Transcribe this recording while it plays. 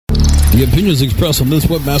The opinions expressed on this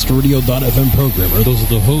WebmasterRadio.fm program are those of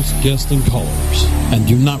the host, guests, and callers, and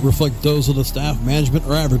do not reflect those of the staff, management,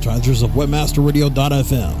 or advertisers of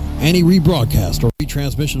WebmasterRadio.fm. Any rebroadcast or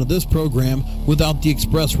retransmission of this program without the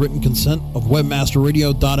express written consent of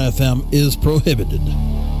WebmasterRadio.fm is prohibited.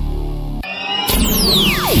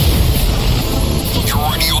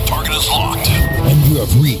 Your radio target is locked. And you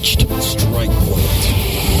have reached Strike Point.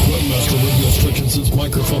 Webmaster Radio stretches its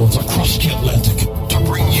microphones across the Atlantic to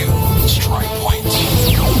bring you Strike Point.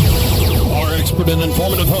 Our expert and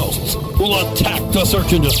informative hosts will attack the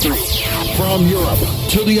search industry from Europe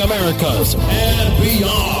to the Americas and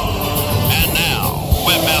beyond. And now,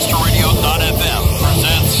 WebmasterRadio.fm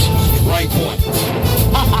presents Strike Point.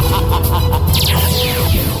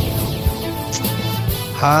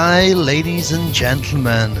 Hi, ladies and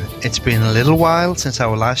gentlemen. It's been a little while since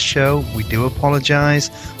our last show. We do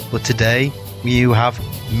apologise, but today you have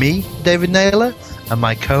me, David Naylor, and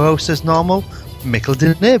my co-host as normal, Mikkel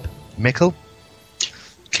de Nib. Mikkel,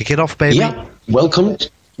 kick it off, baby. Yeah, welcome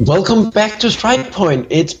back to Strike Point.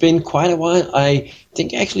 It's been quite a while. I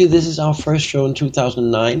think actually this is our first show in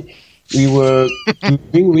 2009. We were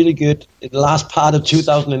doing really good in the last part of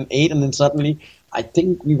 2008, and then suddenly I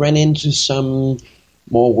think we ran into some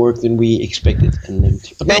more work than we expected.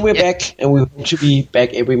 But now we're back, and we hope to be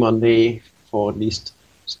back every Monday for at least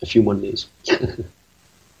a few Mondays.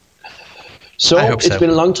 So it's been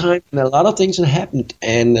a long time, and a lot of things have happened,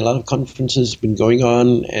 and a lot of conferences have been going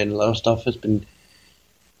on, and a lot of stuff has been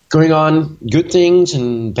going on. Good things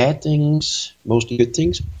and bad things, mostly good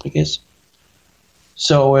things, I guess.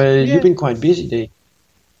 So you've been quite busy, Dave.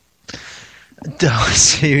 No,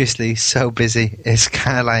 seriously, so busy. It's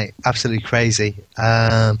kind of like absolutely crazy.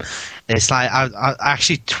 It's like I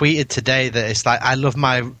actually tweeted today that it's like I love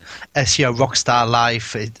my SEO rockstar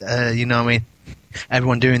life. You know what I mean?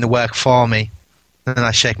 Everyone doing the work for me. And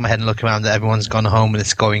I shake my head and look around that everyone's gone home and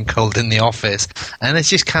it's going cold in the office. And it's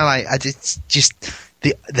just kind of like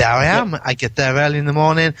there I am. I get there early in the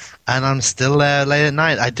morning and I'm still there late at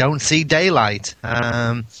night. I don't see daylight.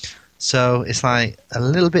 So it's like a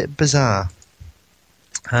little bit bizarre.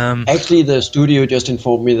 Actually, the studio just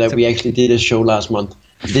informed me that we actually did a show last month.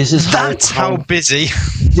 That's how busy.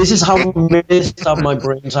 This is how messed up my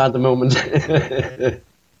brains are at the moment.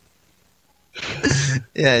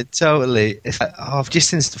 Yeah, totally. It's like,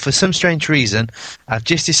 for some strange reason, I've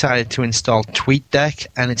just decided to install TweetDeck,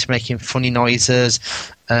 and it's making funny noises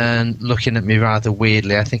and looking at me rather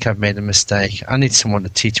weirdly. I think I've made a mistake. I need someone to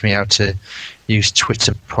teach me how to use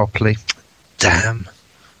Twitter properly. Damn.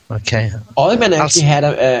 Okay. Oilman actually had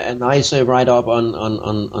a nice write-up on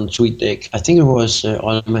TweetDeck. I think it was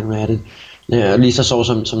Oilman who had it. Yeah, at least I saw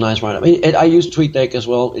some nice write-up. I use TweetDeck as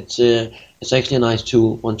well. It's actually a nice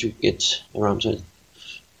tool once you get around to it.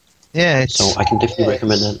 Yeah. So I can definitely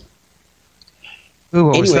recommend that.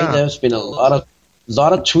 Ooh, anyway, there's been a lot of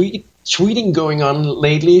tweeting going on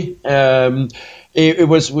lately.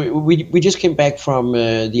 We just came back from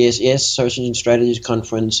the SES Search Engine Strategies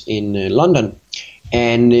Conference in London.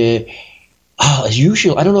 And as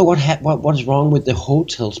usual, I don't know what is wrong with the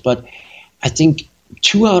hotels, but I think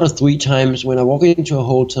 2 out of 3 times when I walk into a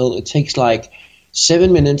hotel, it takes like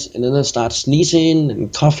 7 minutes, and then I start sneezing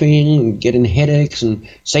and coughing and getting headaches. And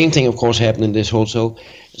same thing, of course, happened in this hotel.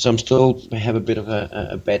 So I'm still have a bit of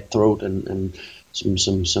a bad throat and some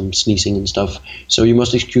sneezing and stuff. So you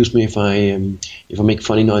must excuse me if I make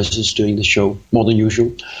funny noises during the show more than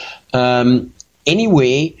usual.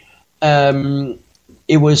 Anyway.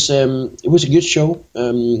 It was a good show,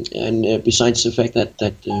 and besides the fact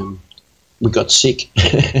that we got sick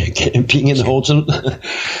being in the hotel,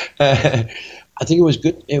 I think it was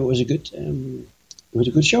good. It was a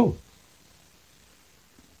good show.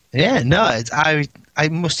 Yeah, no, I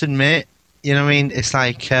must admit, you know what I mean? It's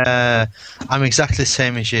like I'm exactly the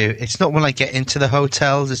same as you. It's not when I get into the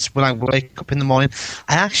hotels, it's when I wake up in the morning.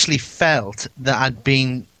 I actually felt that I'd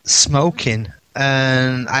been smoking.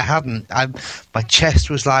 And I hadn't. My chest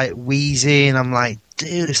was like wheezy, and I'm like,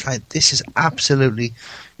 dude, it's like this is absolutely,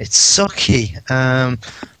 it's sucky.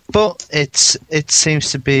 But it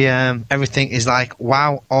seems to be everything is like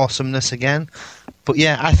wow, awesomeness again. But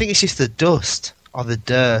yeah, I think it's just the dust or the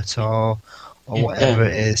dirt or whatever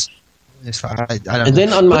it is. It's like I don't. And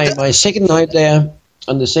then on my second night there.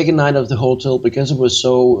 On the second night of the hotel, because it was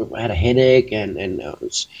I had a headache and I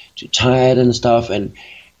was too tired and stuff, and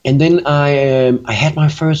then I had my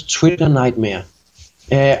first Twitter nightmare.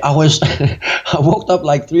 I woke up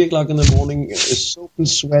like 3 o'clock in the morning, soaked in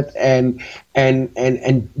sweat, and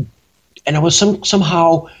I was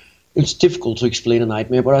somehow. It's difficult to explain a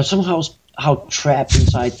nightmare, but I was somehow trapped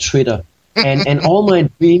inside Twitter, and all my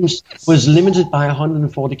dreams was limited by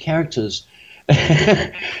 140 characters.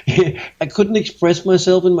 I couldn't express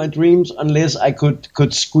myself in my dreams unless I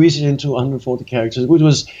could squeeze it into 140 characters, which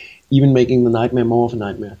was even making the nightmare more of a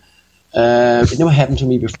nightmare. It never happened to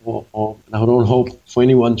me before, or I don't hope for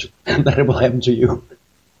anyone that it will happen to you.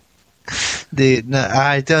 Dude, no,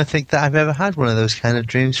 I don't think that I've ever had one of those kind of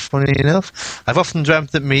dreams, funny enough. I've often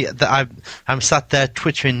dreamt that I'm sat there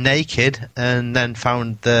twittering naked, and then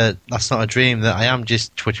found that that's not a dream, that I am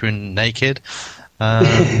just twittering naked.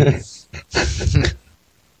 It's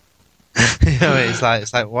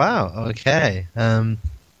like wow, okay.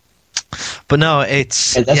 But no,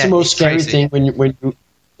 it's that's the most scary thing when you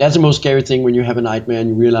that's the most scary thing when you have a nightmare and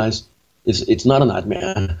you realize it's not a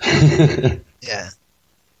nightmare. Yeah.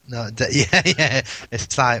 No, yeah.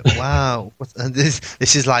 It's like, wow, this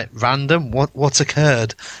is like random. What's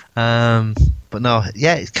occurred? But no,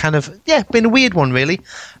 yeah, it's kind of been a weird one, really.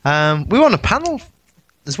 We were on a panel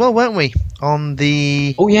as well, weren't we? On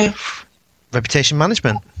the reputation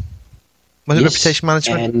management. Was it reputation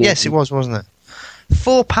management? And, yes, it was, wasn't it?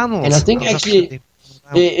 4 panels. And I think actually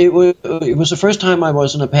it was the first time I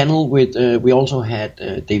was on a panel with. We also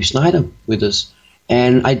had Dave Snyder with us.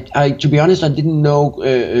 And I, to be honest, I didn't know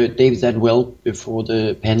Dave that well before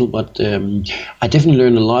the panel, but I definitely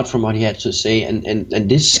learned a lot from what he had to say. And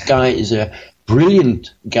this guy is a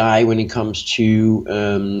brilliant guy when it comes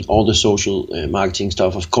to all the social marketing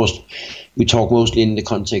stuff. Of course, we talk mostly in the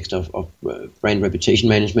context of brand reputation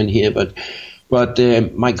management here, but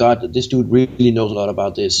my God, this dude really knows a lot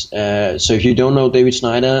about this. So if you don't know David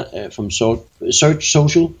Snyder from Search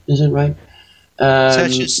Social, is it right?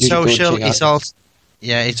 Search Social is also.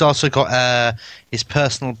 Yeah, he's also got his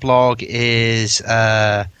personal blog is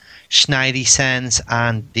Schneidy Sense,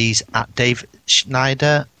 and he's at Dave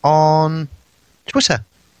Schneider on Twitter.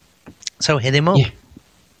 So hit him up. Yeah.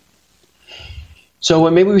 So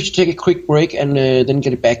maybe we should take a quick break and then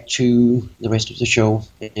get it back to the rest of the show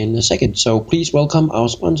in a second. So please welcome our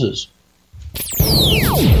sponsors.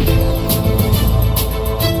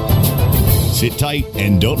 Sit tight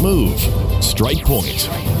and don't move. Strike Point.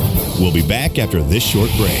 We'll be back after this short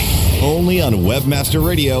break, only on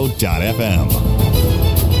webmasterradio.fm.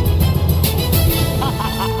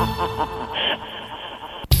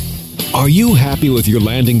 Are you happy with your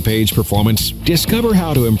landing page performance? Discover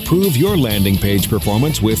how to improve your landing page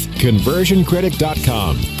performance with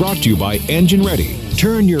ConversionCritic.com. Brought to you by Engine Ready.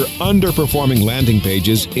 Turn your underperforming landing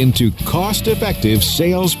pages into cost-effective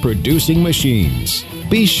sales-producing machines.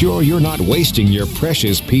 Be sure you're not wasting your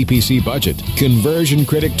precious PPC budget. Conversion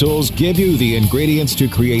Critic tools give you the ingredients to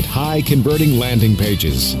create high-converting landing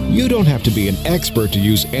pages. You don't have to be an expert to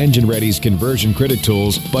use Engine Ready's Conversion Critic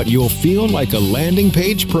tools, but you'll feel like a landing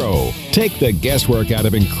page pro. Take the guesswork out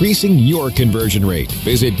of increasing your conversion rate.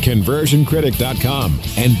 Visit ConversionCritic.com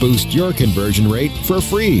and boost your conversion rate for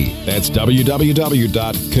free. That's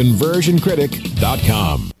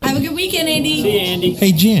www.ConversionCritic.com. Have a good weekend, Andy. See you, Andy.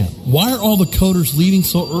 Hey, Jan, why are all the coders leaving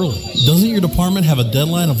so early? Doesn't your department have a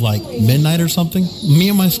deadline of like midnight or something? Me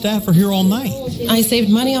and my staff are here all night. I saved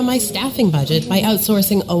money on my staffing budget by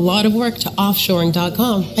outsourcing a lot of work to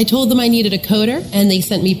offshoring.com. I told them I needed a coder, and they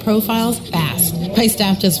sent me profiles fast. My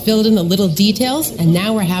staff just filled in the little details, and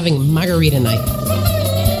now we're having margarita night.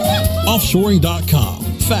 Offshoring.com.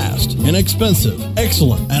 Fast, inexpensive,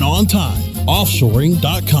 excellent, and on time.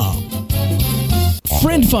 Offshoring.com.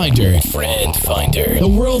 Friend Finder. The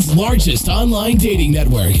world's largest online dating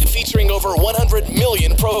network, featuring over 100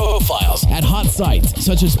 million profiles at hot sites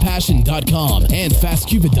such as Passion.com and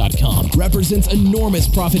FastCupid.com, represents enormous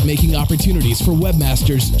profit-making opportunities for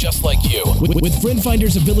webmasters just like you. With Friend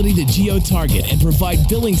Finder's ability to geo-target and provide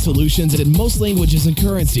billing solutions in most languages and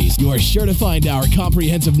currencies, you are sure to find our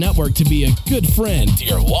comprehensive network to be a good friend to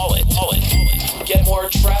your wallet. Get more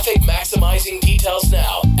traffic-maximizing details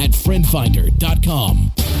now at FriendFinder.com.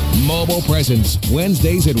 Mobile presence,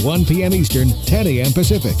 Wednesdays at 1 p.m. Eastern, 10 a.m.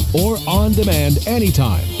 Pacific, or on demand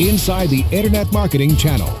anytime inside the Internet Marketing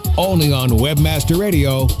Channel. Only on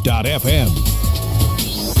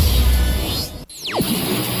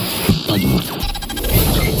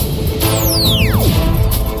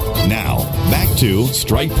WebmasterRadio.fm. Now, back to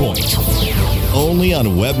Strike Point. Only on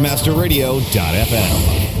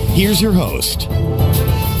WebmasterRadio.fm. Here's your host.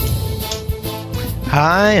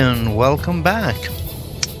 Hi, and welcome back.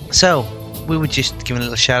 So, we were just giving a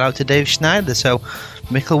little shout out to Dave Schneider. So,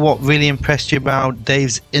 Mikkel, what really impressed you about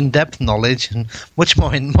Dave's in-depth knowledge, and much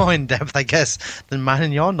more in-depth, I guess, than mine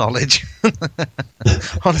and your knowledge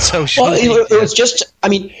on social media? Well, it was just, I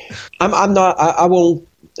mean, I won't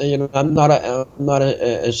I'm not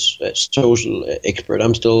a social expert.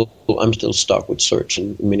 I'm still stuck with search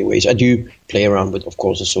in many ways. I do play around with, of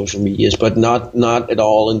course, the social medias, but not at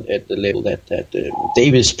all at the level that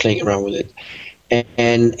Dave is playing around with it.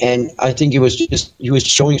 And I think he was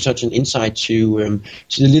showing such an insight to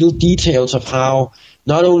the little details of how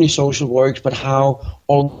not only social works, but how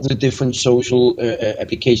all the different social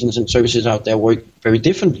applications and services out there work very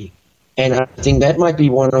differently. And I think that might be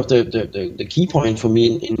one of the key points for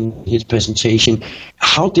me in his presentation,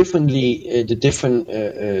 how differently the different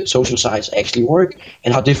social sites actually work,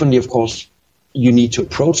 and how differently, of course, you need to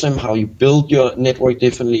approach them, how you build your network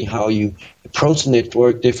differently, how you approach the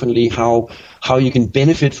network differently, how you can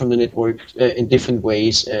benefit from the network in different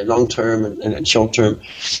ways, long-term and short-term.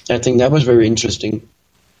 I think that was very interesting.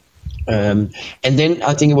 And then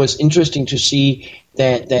I think it was interesting to see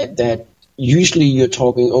that usually you're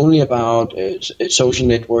talking only about social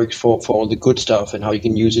networks for all the good stuff and how you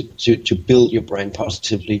can use it to build your brand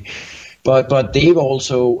positively. But Dave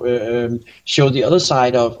also showed the other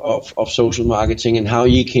side of social marketing and how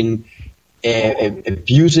you can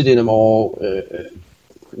abuse it in a more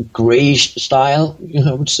grayish style,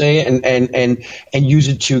 I would say, and use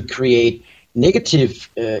it to create negative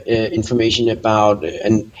information about.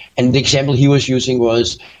 And the example he was using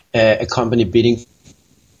was a company bidding.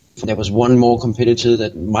 There was one more competitor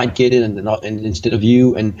that might get it, and instead of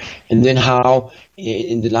you, and then how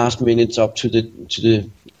in the last minutes up to the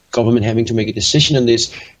government having to make a decision on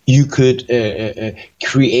this, you could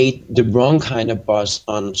create the wrong kind of buzz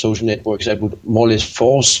on social networks that would more or less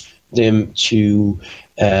force them to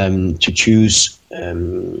choose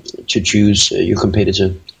your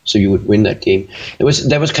competitor, so you would win that game.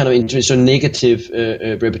 That was kind of interesting. So negative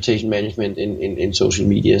reputation management in social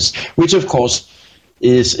medias, which of course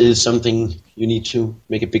is something you need to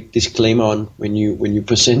make a big disclaimer on when you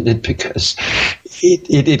present it, because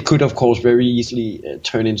it could of course very easily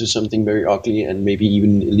turn into something very ugly and maybe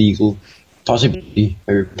even illegal, possibly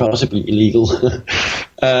illegal.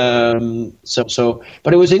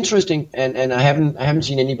 But it was interesting, and I haven't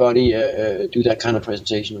seen anybody do that kind of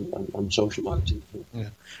presentation on social marketing. Yeah.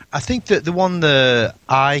 I think that the one that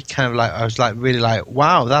I was really like,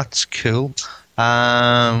 wow, that's cool,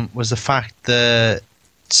 was the fact that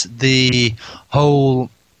the whole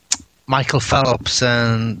Michael Phelps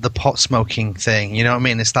and the pot smoking thing, you know what I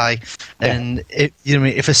mean? It's like, and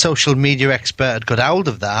if a social media expert had got hold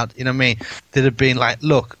of that, you know what I mean, they'd have been like,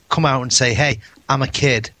 look, come out and say, hey, I'm a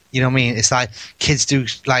kid, you know what I mean? It's like kids do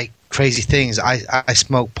like crazy things. I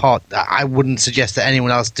smoke pot. I wouldn't suggest that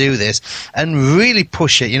anyone else do this, and really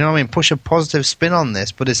push it, you know what I mean? Push a positive spin on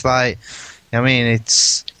this. But it's like, you know what I mean?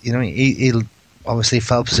 It's, you know, he'll obviously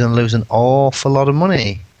Phelps is going to lose an awful lot of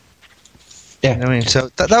money. Yeah, you know what I mean, so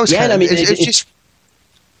that was kind of, it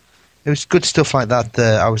was good stuff like that.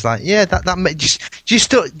 I was like, yeah, that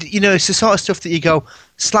just you know, it's the sort of stuff that you go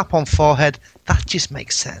slap on forehead. That just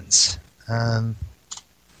makes sense.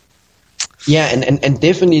 Yeah, and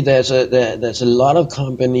definitely there's a lot of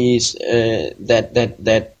companies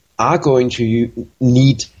that are going to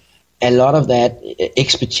need a lot of that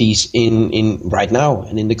expertise in right now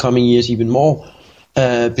and in the coming years even more.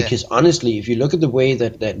 Because honestly, if you look at the way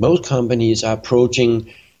that most companies are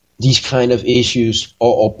approaching these kind of issues,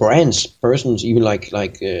 or brands, persons, even like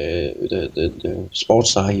the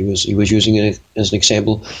sports star he was using it as an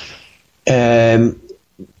example,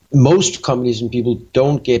 most companies and people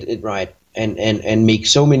don't get it right and make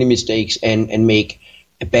so many mistakes and make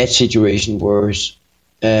a bad situation worse.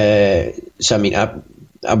 So I mean,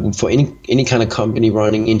 I would, for any kind of company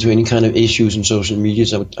running into any kind of issues in social media,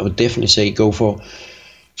 I would definitely say go for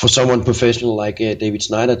someone professional like David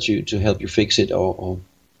Snyder to help you fix it, or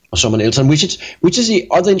someone else. And which is the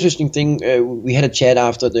other interesting thing. We had a chat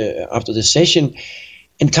after the session,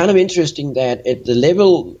 and kind of interesting that at the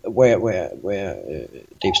level where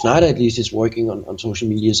Dave Snyder at least is working on social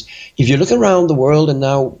medias, if you look around the world and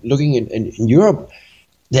now looking in Europe,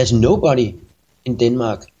 there's nobody in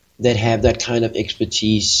Denmark that have that kind of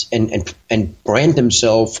expertise and brand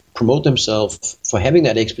themselves, promote themselves for having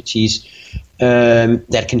that expertise,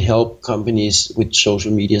 that can help companies with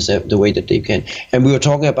social media the way that they can. And we were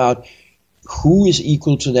talking about who is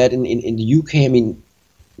equal to that in the UK. I mean,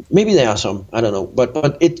 maybe there are some, I don't know,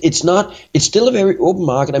 but it's not. It's still a very open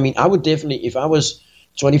market. I mean, I would definitely, if I was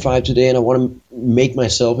 25 today and I want to make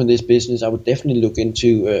myself in this business, I would definitely look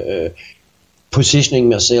into positioning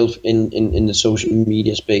myself in the social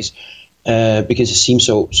media space, because it seems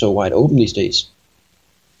so wide open these days.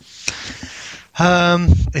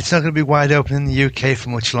 It's not going to be wide open in the UK for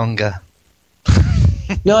much longer.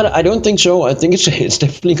 No, I don't think so. I think it's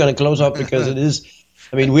definitely going to close up, because it is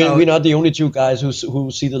I mean, we're not the only two guys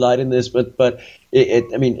who see the light in this, but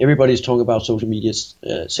I mean, everybody's talking about social media,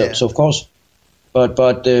 so of course.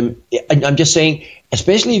 But I'm just saying,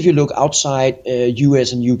 especially if you look outside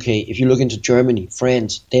US and UK, if you look into Germany,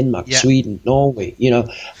 France, Denmark, Sweden, Norway,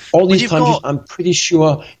 all these countries, I'm pretty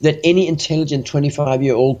sure that any intelligent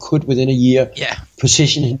 25-year-old could within a year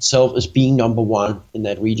position himself as being number one in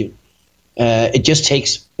that region. It just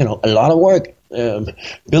takes a lot of work,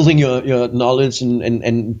 building your knowledge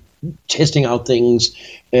and testing out things,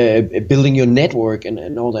 building your network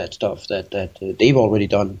and all that stuff that they've already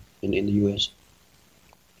done in the US.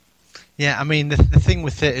 Yeah, I mean, the thing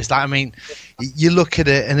with it is like, I mean, you look at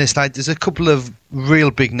it and it's like there's a couple of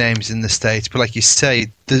real big names in the States, but like you say,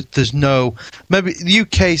 there's no. Maybe the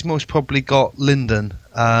UK's most probably got Lyndon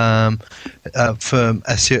from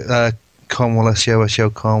SEO, Cornwall,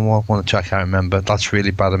 SEO Cornwall. One track I can't remember. That's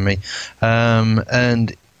really bad of me.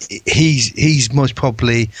 And he's most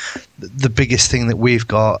probably the biggest thing that we've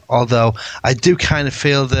got. Although I do kind of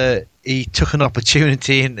feel that he took an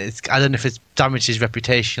opportunity, and I don't know if it's damaged his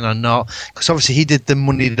reputation or not, because obviously he did the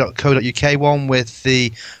money.co.uk one with the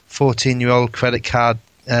 14-year-old credit card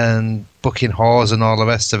and booking whores and all the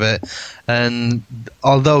rest of it. And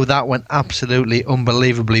although that went absolutely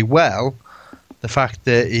unbelievably well, the fact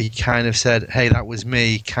that he kind of said, hey, that was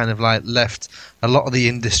me, kind of like left a lot of the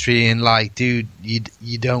industry in like, dude,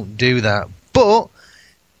 you don't do that. But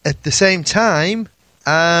at the same time,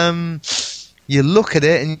 you look at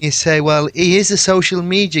it and you say, well, he is a social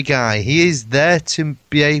media guy. He is there to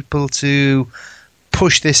be able to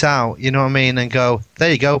push this out, you know what I mean, and go,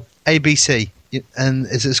 there you go, ABC. And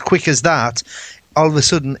it's as quick as that, all of a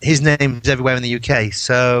sudden his name is everywhere in the UK.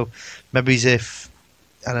 So maybe as if,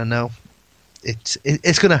 I don't know, it's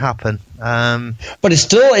going to happen. But it's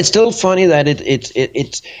still funny that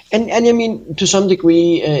it's and I mean, to some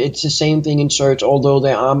degree it's the same thing in search, although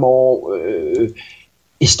there are more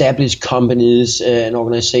established companies and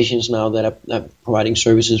organizations now that are providing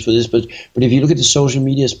services for this. But if you look at the social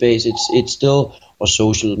media space, it's still, or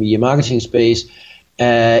social media marketing space,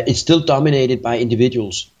 it's still dominated by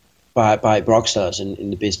individuals, by rock stars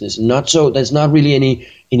in the business. There's not really any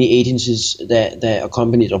agencies that are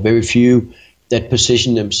companies, or very few, that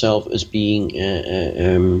position themselves as being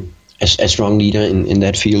a strong leader in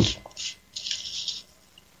that field.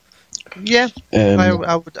 Yeah,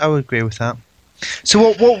 I would agree with that. So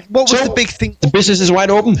what was the big thing? The business is wide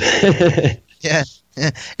open. Yeah,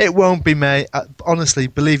 it won't be, mate. Honestly,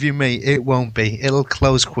 believe you me, it won't be. It'll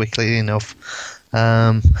close quickly enough.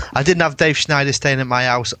 I didn't have Dave Schneider staying at my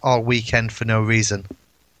house all weekend for no reason.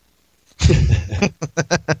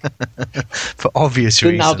 For obvious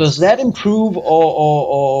reasons. Now, does that improve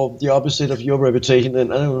or the opposite of your reputation?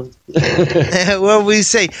 Then I don't know. Well, we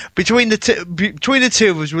see between the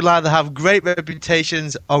two of us, we'll either have great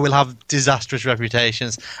reputations or we'll have disastrous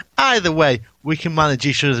reputations. Either way, we can manage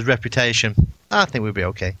each other's reputation. I think we'll be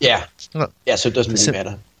okay. Yeah. Look, yeah. So it doesn't really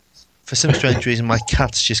matter. For some strange reason, my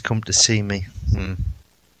cat's just come to see me.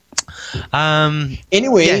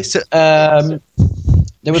 Anyway, yeah, so,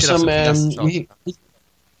 there was some.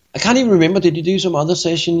 I can't even remember. Did you do some other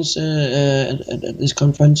sessions at this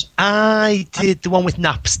conference? I did the one with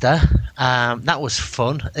Napster. That was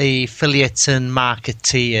fun. The affiliates and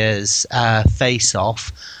marketeers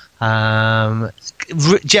face-off.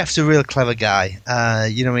 Jeff's a real clever guy.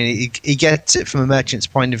 You know, I mean, he gets it from a merchant's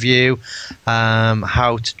point of view,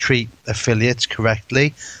 how to treat affiliates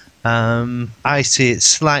correctly. I see it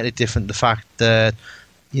slightly different. The fact that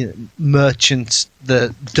merchants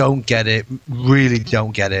that don't get it really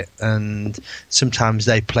don't get it, and sometimes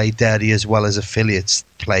they play dirty as well as affiliates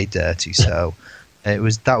play dirty. So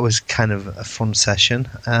that was kind of a fun session.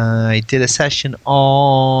 I did a session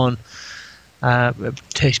on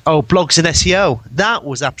blogs and SEO. That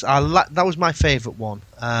was that was my favourite one.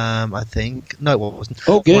 I think no, it wasn't.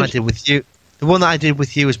 Oh, good. The one I did with you. The one that I did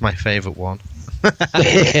with you was my favourite one.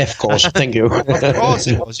 Of course, thank you. Of course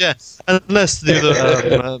it was, yeah. Unless the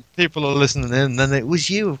other people are listening in, then it was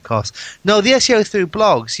you, of course. No, the SEO through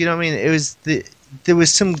blogs. You know what I mean? It was there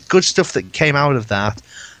was some good stuff that came out of that,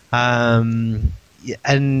 and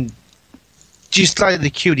just like the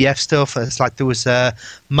QDF stuff. It's like there was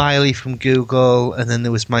Miley from Google, and then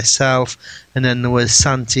there was myself, and then there was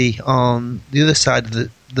Santi on the other side of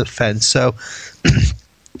the fence. So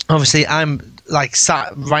obviously, I'm like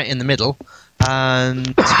sat right in the middle.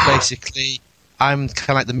 And basically, I'm kind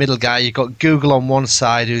of like the middle guy. You've got Google on one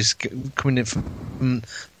side, who's coming in from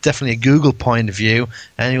definitely a Google point of view,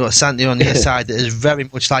 and you've got Santi on the other side that is very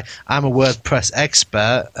much like, I'm a WordPress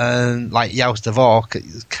expert and like Joost de Valk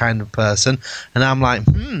kind of person, and I'm like,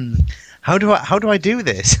 how do I do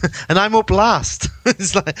this? And I'm up last.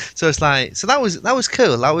 So that was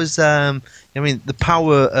cool. That was the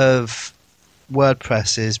power of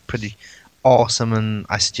WordPress is pretty awesome, and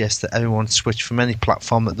I suggest that everyone switch from any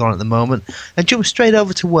platform that they're on at the moment and jump straight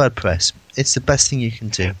over to WordPress. It's the best thing you can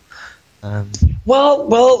do.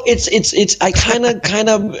 Well, it's. I kind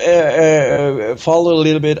of follow a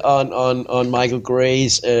little bit on Michael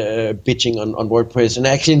Gray's bitching on WordPress, and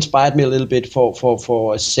actually inspired me a little bit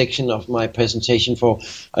for a section of my presentation.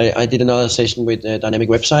 I did another session with dynamic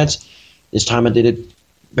websites. This time I did it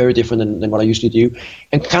very different than what I usually do,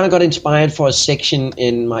 and kind of got inspired for a section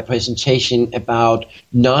in my presentation about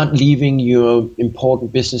not leaving your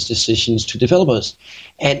important business decisions to developers.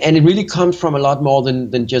 And it really comes from a lot more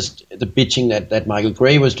than just the bitching that Michael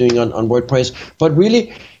Gray was doing on WordPress. But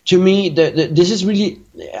really, to me, this is really,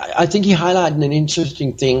 I think he highlighted an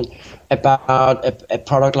interesting thing about a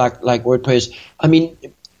product like WordPress. I mean,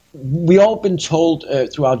 we all been told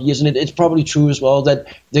throughout years, and it's probably true as well, that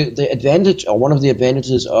the advantage, or one of the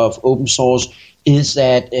advantages of open source, is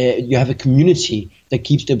that you have a community that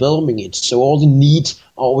keeps developing it. So all the needs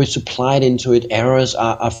are always supplied into it. Errors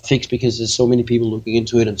are fixed because there's so many people looking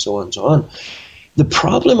into it, and so on and so on. The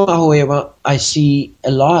problem, however, I see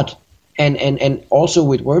a lot, and also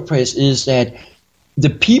with WordPress, is that the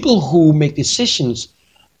people who make decisions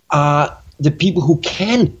are the people who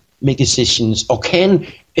can make decisions or can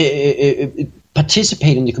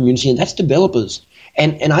participate in the community, and that's developers.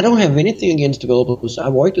 And I don't have anything against developers. I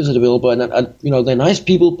worked as a developer, and they're nice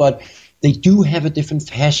people, but they do have a different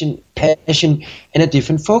passion, and a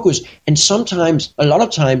different focus. And sometimes, a lot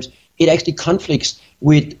of times, it actually conflicts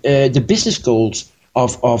with the business goals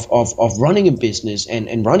of running a business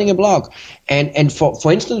and running a blog. And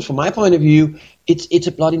for instance, from my point of view, it's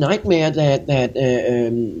a bloody nightmare that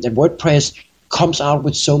WordPress comes out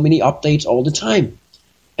with so many updates all the time.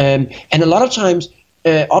 And a lot of times,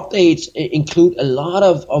 updates include a lot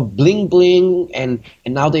of bling bling, and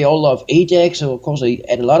now they all love Ajax, so of course they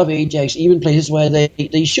add a lot of Ajax, even places where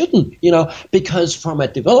they shouldn't, because from a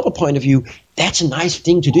developer point of view, that's a nice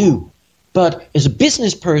thing to do. But as a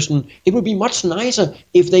business person, it would be much nicer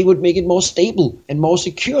if they would make it more stable and more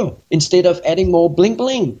secure instead of adding more bling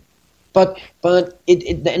bling. But I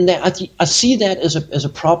see that as a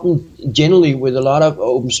problem generally with a lot of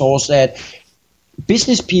open source, that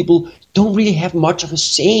business people don't really have much of a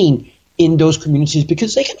saying in those communities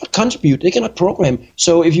because they cannot contribute, they cannot program.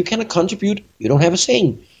 So if you cannot contribute, you don't have a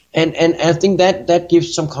saying. And I think that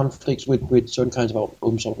gives some conflicts with certain kinds of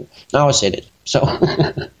open source. Now I said it. So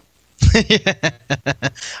yeah.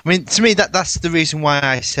 I mean, to me, that's the reason why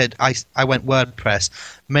I said I went WordPress,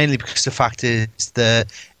 mainly because the fact is the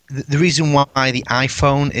reason why the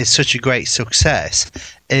iPhone is such a great success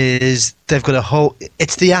is they've got a whole,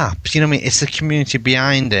 it's the apps, you know what I mean? It's the community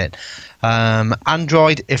behind it.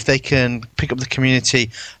 Android, if they can pick up the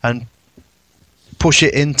community and push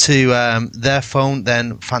it into their phone,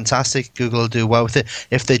 then fantastic. Google will do well with it.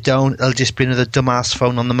 If they don't, it'll just be another dumbass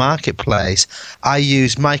phone on the marketplace. I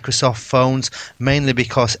use Microsoft phones mainly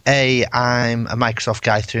because A, I'm a Microsoft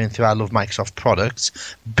guy through and through. I love Microsoft products.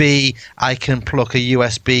 B, I can plug a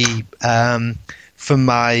USB from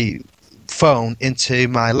my phone into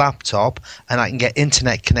my laptop and I can get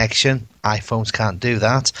internet connection. iPhones can't do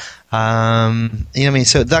that. You know what I mean?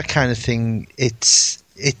 So that kind of thing, it's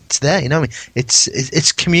there, you know what I mean?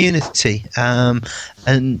 It's community,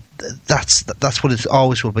 and that's what it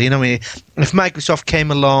always will be. You know what I mean? If Microsoft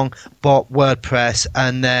came along, bought WordPress,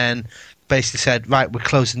 and then basically said, right, we're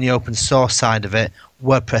closing the open source side of it,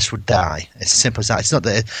 WordPress would die. It's as simple as that. It's not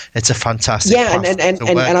that it's a fantastic. Yeah, and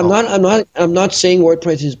I'm not saying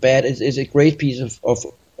WordPress is bad. It's a great piece of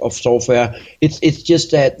software. It's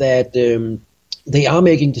just that they are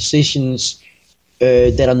making decisions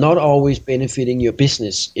that are not always benefiting your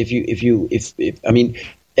business. It's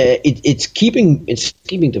keeping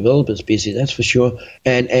developers busy, that's for sure.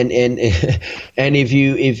 And if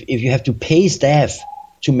you have to pay staff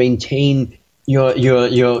to maintain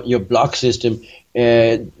your blog system,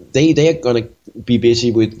 they are gonna be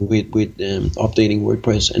busy with updating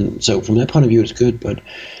WordPress, and so from that point of view, it's good. But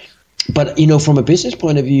from a business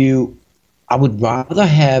point of view, I would rather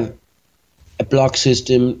have a blog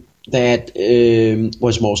system that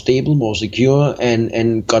was more stable, more secure,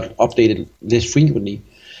 and got updated less frequently.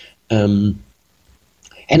 And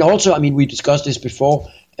also, I mean, we discussed this before.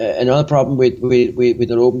 Another problem with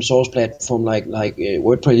an open source platform like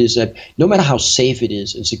WordPress is that no matter how safe it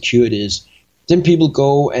is and secure it is, then people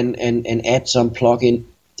go and add some plugin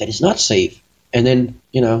that is not safe, and then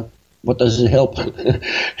what does it help?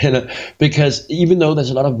 Because even though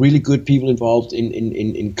there's a lot of really good people involved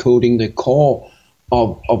in coding the core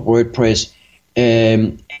WordPress,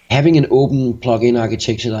 having an open plugin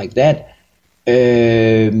architecture like that,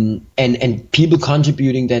 and people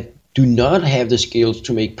contributing that do not have the skills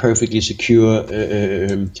to make perfectly secure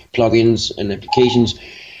plugins and applications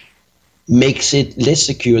makes it less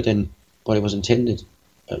secure than what it was intended.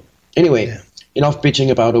 Anyway, enough bitching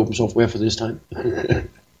about open software for this time.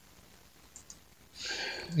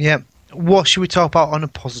 Yeah. What should we talk about on a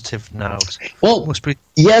positive note? Well,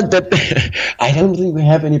 I don't think we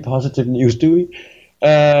have any positive news, do we? We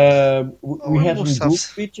have some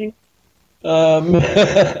Google bitching.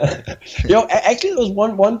 Actually, there was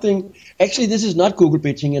one thing. Actually, this is not Google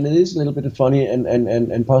bitching, and it is a little bit funny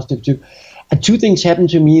and positive too. Two things happened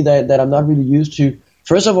to me that I'm not really used to.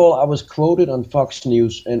 First of all, I was quoted on Fox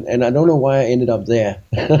News, and I don't know why I ended up there,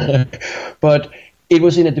 but it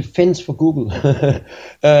was in a defense for Google,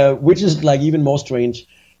 which is like even more strange.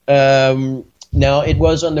 Now, it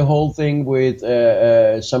was on the whole thing with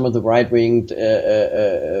some of the right-winged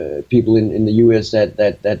people in the US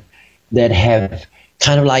that have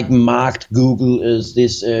kind of like marked Google as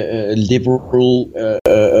this liberal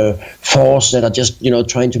force that are just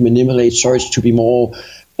trying to manipulate search to be more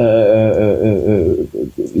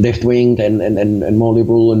left-winged and more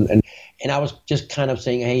liberal and I was just kind of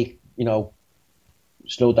saying, hey,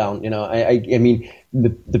 slow down. I mean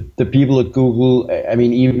the people at Google, I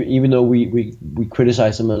mean even though we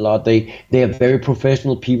criticize them a lot, they are very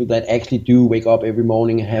professional people that actually do wake up every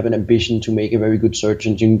morning and have an ambition to make a very good search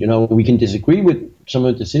engine. We can disagree with some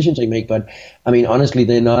of the decisions they make, but I mean honestly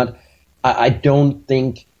they're not. I don't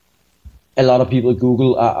think a lot of people at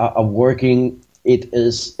Google are working it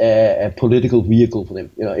is a political vehicle for them.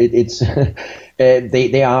 It's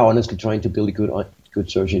they are honestly trying to build a good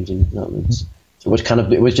search engine. So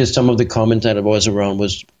it was just some of the comments that was around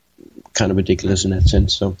was kind of ridiculous in that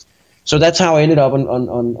sense. So that's how I ended up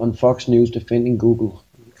on Fox News defending Google.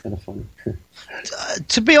 Kind of funny.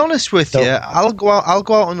 To be honest with you, I'll go out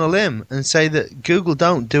on a limb and say that Google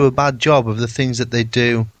don't do a bad job of the things that they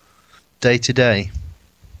do day to day.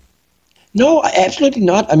 No, absolutely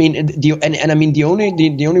not. I mean, the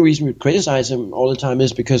only reason we criticize them all the time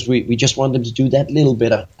is because we just want them to do that little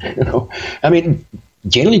better. I mean,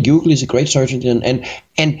 generally Google is a great search engine,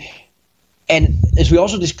 and as we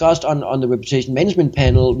also discussed on the reputation management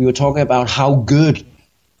panel, we were talking about how good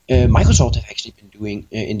Microsoft have actually been doing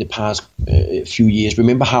in the past few years.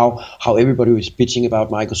 Remember how everybody was bitching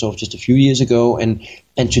about Microsoft just a few years ago, and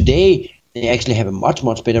today they actually have a much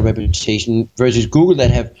better reputation versus Google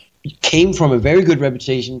that came from a very good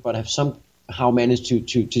reputation but have somehow managed to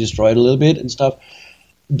destroy it a little bit and stuff.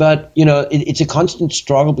 But it's a constant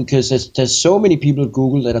struggle because there's so many people at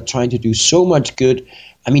Google that are trying to do so much good.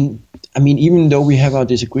 I mean, even though we have our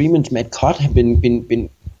disagreements, Matt Cott have been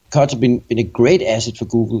a great asset for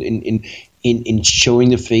Google in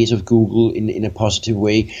showing the face of Google in a positive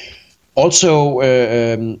way. Also,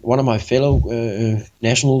 one of my fellow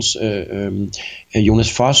nationals,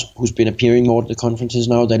 Jonas Foss, who's been appearing more at the conferences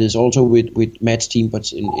now, that is also with Matt's team,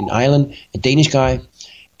 but in Ireland, a Danish guy,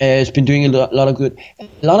 has been doing a lot of good.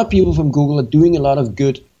 A lot of people from Google are doing a lot of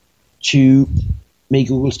good to make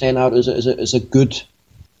Google stand out as a good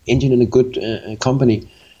engine and a good company.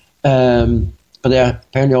 But there are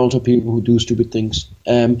apparently also people who do stupid things.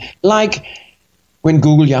 Like when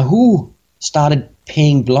Google Yahoo started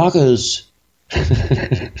paying bloggers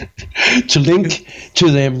to link to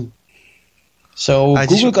them. So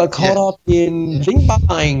Google got caught up in link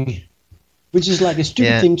buying, which is like a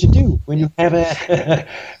stupid thing to do when you have a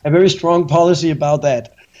very strong policy about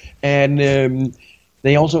that. And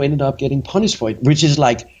they also ended up getting punished for it, which is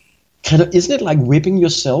like, isn't it like whipping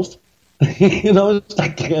yourself? It's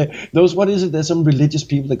like what is it? There's some religious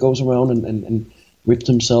people that goes around and whip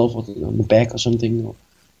themselves on the back or something.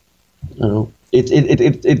 I don't know.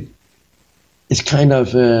 It's kind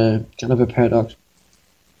of a paradox.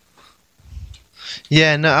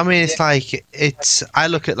 Yeah, no, I mean, I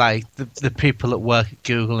look at like the people at work at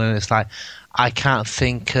Google, and it's like, I can't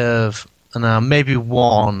think of, maybe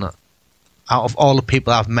one out of all the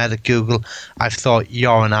people I've met at Google, I've thought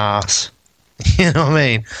you're an arse. You know what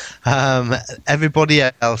I mean? Everybody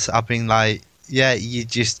else, I've been like, yeah,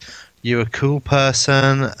 you're a cool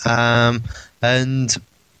person, and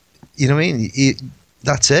you know what I mean?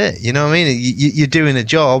 That's it. You know what I mean? You're doing a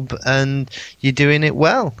job and you're doing it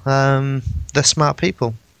well. They're smart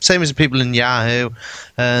people. Same as the people in Yahoo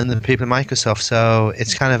and the people in Microsoft. So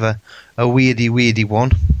it's kind of a weirdy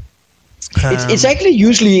one. It's actually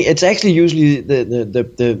usually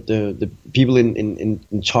the people in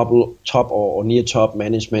top or near top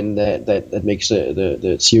management that makes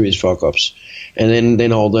the serious fuck ups, and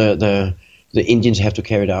then all the engines have to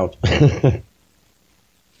carry it out.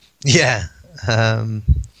 Yeah.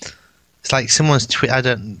 It's like someone's tweet. I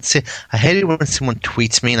don't see. I hate it when someone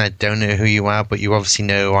tweets me and I don't know who you are, but you obviously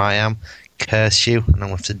know who I am. Curse you, and I'm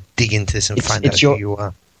going to have to dig into this and find out who you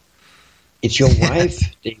are. It's your wife?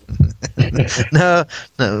 No,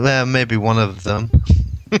 maybe one of them.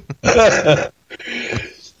 Yeah,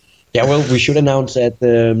 well, we should announce that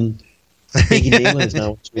Becky Naylor is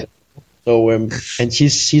now on Twitter. So, and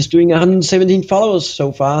she's doing 117 followers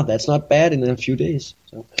so far. That's not bad in a few days.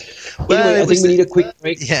 So, anyway, I think we need a quick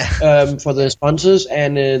break for the sponsors,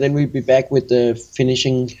 and then we'll be back with the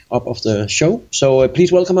finishing up of the show. So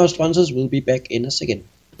please welcome our sponsors. We'll be back in a second.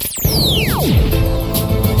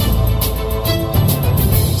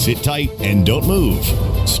 Sit tight and don't move.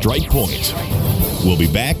 Strike Point. We'll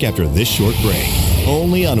be back after this short break.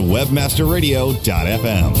 Only on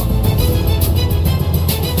webmasterradio.fm.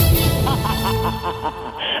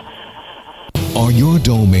 Are your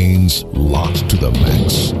domains locked to the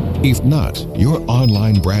max? If not, your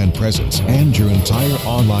online brand presence and your entire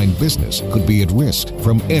online business could be at risk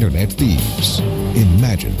from internet thieves.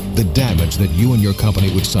 Imagine the damage that you and your company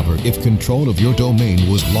would suffer if control of your domain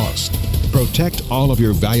was lost. Protect all of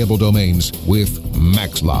your valuable domains with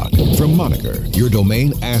MaxLock. From Moniker, your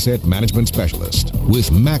domain asset management specialist. With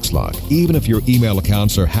MaxLock, even if your email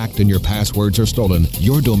accounts are hacked and your passwords are stolen,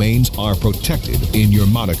 your domains are protected in your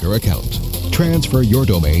Moniker account. Transfer your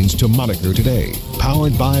domains to Moniker today.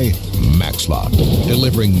 Powered by MaxLock,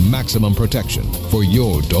 delivering maximum protection for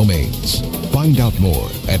your domains. Find out more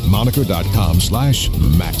at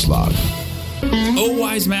moniker.com/MaxLock. Oh,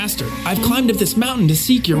 wise master, I've climbed up this mountain to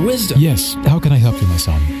seek your wisdom. Yes, how can I help you, my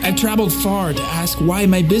son? I've traveled far to ask why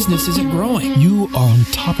my business isn't growing. You are on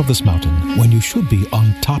top of this mountain when you should be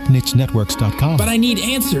on topnichenetworks.com. But I need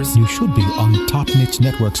answers. You should be on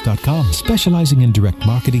topnichenetworks.com, specializing in direct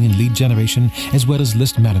marketing and lead generation, as well as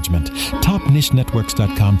list management.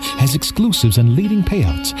 Topnichenetworks.com has exclusives and leading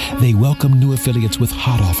payouts. They welcome new affiliates with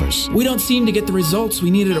hot offers. We don't seem to get the results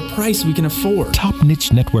we need at a price we can afford.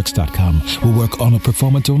 Topnichenetworks.com will work on a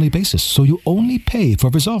performance-only basis, so you only pay for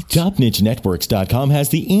results. TopNicheNetworks.com has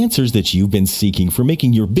the answers that you've been seeking for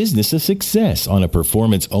making your business a success on a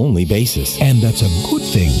performance-only basis. And that's a good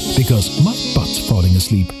thing, because my butt's falling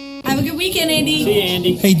asleep. Have a good weekend, Andy. See you,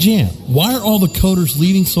 Andy. Hey, Jan, why are all the coders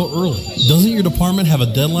leaving so early? Doesn't your department have a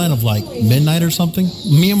deadline of like midnight or something?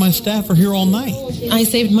 Me and my staff are here all night. I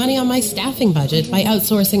saved money on my staffing budget by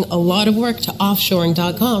outsourcing a lot of work to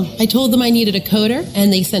offshoring.com. I told them I needed a coder,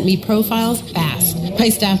 and they sent me profiles fast. My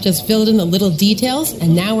staff just filled in the little details,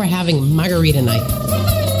 and now we're having margarita night.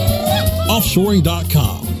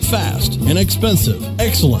 Offshoring.com. Fast, inexpensive,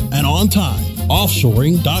 excellent, and on time.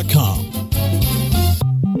 Offshoring.com.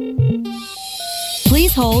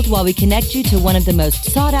 Please hold while we connect you to one of the most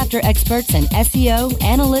sought-after experts in SEO,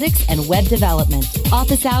 analytics, and web development.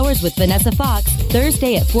 Office Hours with Vanessa Fox,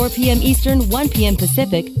 Thursday at 4 p.m. Eastern, 1 p.m.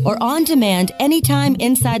 Pacific, or on demand anytime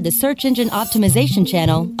inside the Search Engine Optimization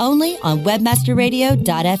channel, only on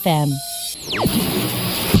webmasterradio.fm.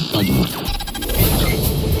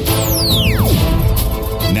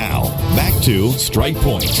 Now, back to Strike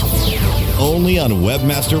Point. Only on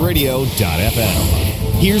webmasterradio.fm.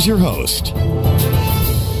 Here's your host.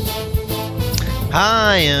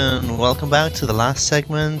 Hi, and welcome back to the last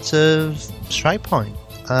segment of Strike Point.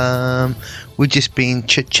 We've just been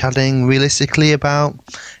chit-chatting realistically about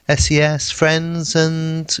SES, Friends,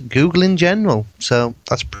 and Google in general. So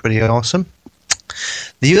that's pretty awesome.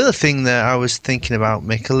 The other thing that I was thinking about,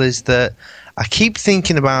 Mikkel, is that I keep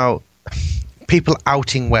thinking about people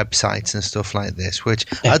outing websites and stuff like this, which,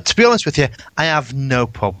 to be honest with you, I have no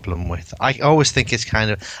problem with. I always think it's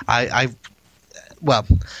kind of... I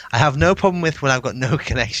have no problem with when I've got no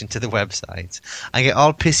connection to the website. I get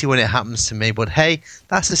all pissy when it happens to me, but hey,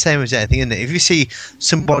 that's the same as anything, isn't it? If you see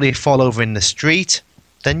somebody fall over in the street,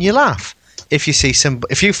 then you laugh. If you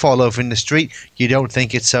fall over in the street, you don't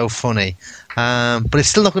think it's so funny. But it's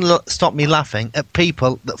still not going to stop me laughing at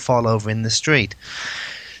people that fall over in the street.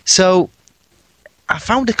 So I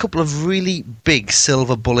found a couple of really big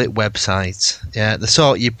silver bullet websites. Yeah, the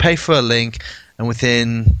sort you pay for a link, and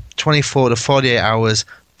within 24 to 48 hours,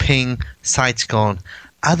 ping, site's gone.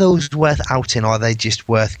 Are those worth outing, or are they just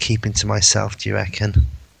worth keeping to myself, do you reckon?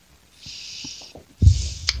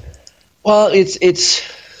 Well, it's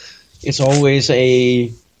always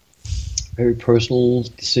a very personal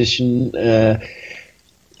decision.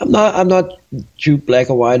 I'm not too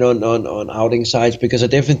black or white on outing sites, because I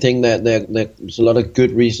definitely think that there's a lot of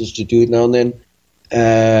good reasons to do it now and then.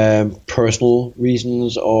 Personal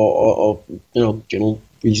reasons or general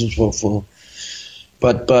reasons for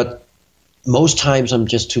but most times I'm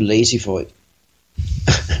just too lazy for it.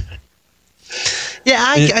 Yeah,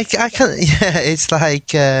 I can't. Yeah, it's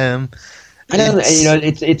like I don't.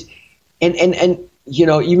 It's and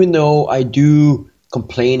even though I do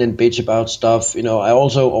complain and bitch about stuff, I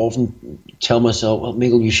also often tell myself, well,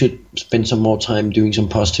 Mikkel, you should spend some more time doing some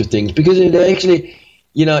positive things, because it actually,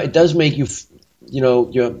 it does make you,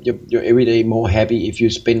 your everyday more happy if you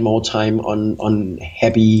spend more time on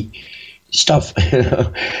happy stuff,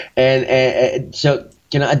 and so.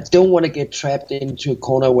 I don't want to get trapped into a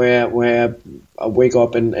corner where I wake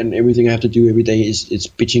up and everything I have to do every day is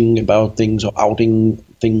bitching about things or outing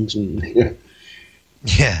things. And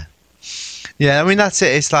yeah. I mean, that's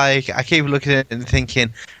it. It's like I keep looking at it and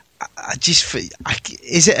thinking,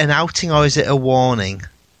 is it an outing or is it a warning?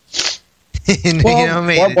 You know what I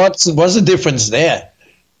mean? What's the difference there?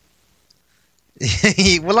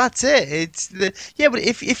 Well, that's it. But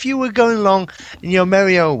if you were going along in your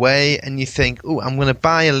merry old way and you think, oh, I'm going to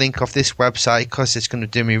buy a link off this website because it's going to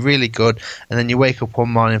do me really good, and then you wake up one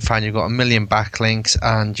morning and find you've got 1 million backlinks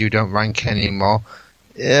and you don't rank anymore,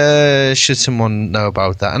 should someone know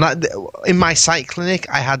about that? And in my site clinic,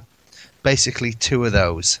 I had basically 2 of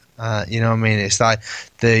those. You know what I mean? It's like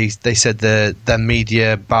they said the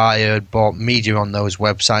media buyer had bought media on those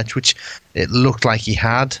websites, which it looked like he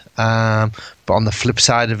had. But on the flip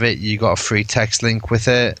side of it, you got a free text link with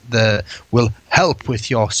it that will help with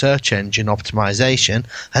your search engine optimization,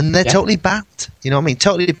 and they're totally banned. You know what I mean?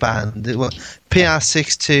 Totally banned.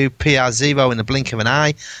 PR6 to PR0 in the blink of an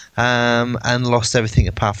eye, and lost everything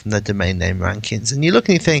apart from their domain name rankings. And you look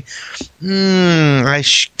and you think, I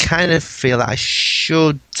kind of feel that I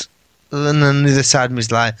should. And then the other side of me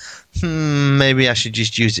is like, maybe I should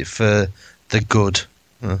just use it for the good,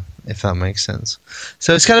 if that makes sense.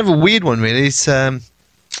 So it's kind of a weird one, really. It's I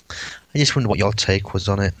just wonder what your take was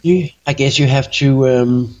on it. I guess you have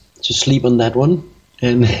to sleep on that one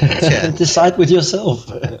and decide with yourself.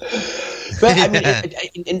 But I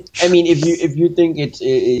mean, if you think it's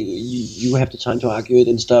you have the time to argue it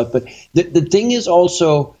and stuff. But the thing is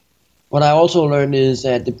also, what I also learned is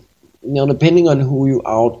that depending on who you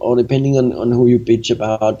out or depending on who you bitch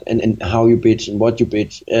about and how you bitch and what you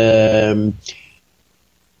bitch,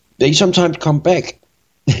 they sometimes come back.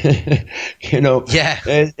 Yeah.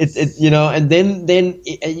 And then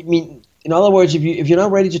I mean, in other words, if you're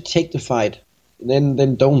not ready to take the fight,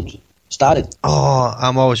 then don't start it. Oh,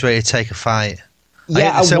 I'm always ready to take a fight.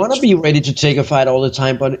 Yeah, I want to be ready to take a fight all the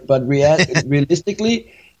time, but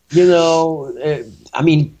realistically, I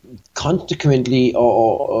mean, consequently,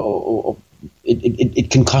 or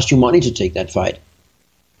it can cost you money to take that fight.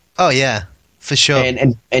 Oh yeah, for sure.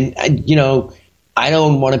 And I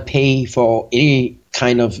don't want to pay for any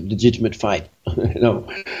kind of legitimate fight.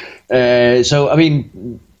 So I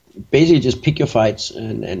mean, basically, just pick your fights,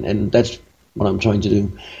 and that's what I'm trying to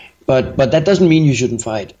do. But that doesn't mean you shouldn't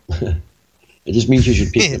fight. It just means you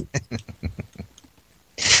should pick them.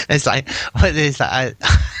 It's like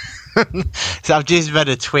so I've just read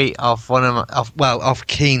a tweet off off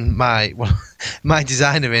Keen, my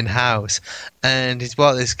designer in house, and he's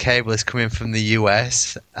bought this cable that's coming from the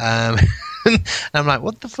US. And I'm like,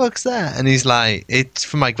 what the fuck's that? And he's like, it's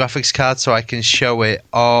for my graphics card, so I can show it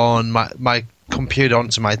on my computer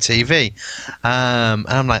onto my TV. And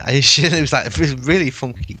I'm like, are you sure? It was like a really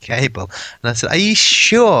funky cable. And I said, are you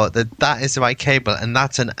sure that is the right cable and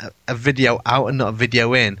that's a video out and not a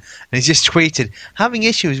video in? And he just tweeted, having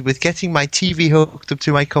issues with getting my TV hooked up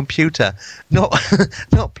to my computer. Not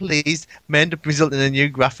pleased. May end up resulting in a new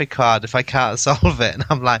graphic card if I can't solve it. And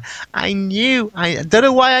I'm like, I don't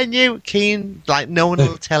know why I knew. Keen, like, no one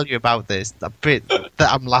will tell you about this. That bit that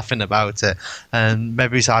I'm laughing about it. And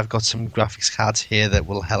maybe I've got some graphics cards here that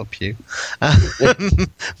will help you.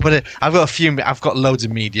 But I've got loads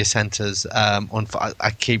of media centers. I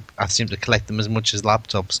seem to collect them as much as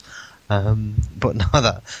laptops. But no,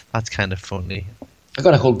 that's kind of funny. I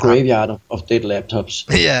got a whole graveyard of dead laptops.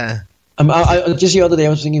 Yeah. I just the other day I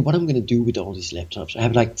was thinking, what am I going to do with all these laptops? I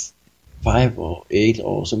have like 5 or 8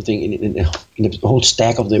 or something in a whole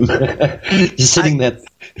stack of them, just sitting there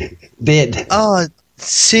dead. Oh,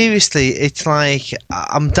 seriously, it's like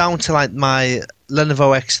I'm down to like my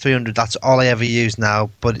Lenovo X300. That's all I ever use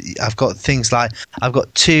now. But I've got things like I've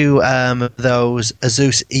got 2 of those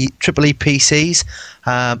Asus EEE PCs.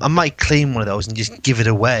 I might clean one of those and just give it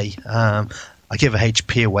away. I gave a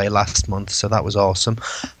HP away last month, so that was awesome.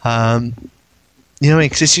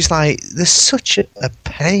 Because it's just like there's such a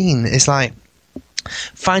pain. It's like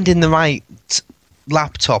finding the right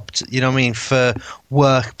laptop, for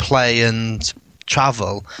work, play, and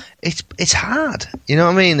travel. It's hard. You know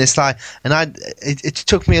what I mean? It's like, and it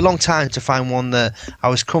took me a long time to find one that I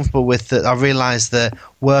was comfortable with. That I realised that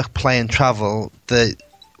work, play, and travel that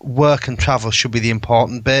work and travel should be the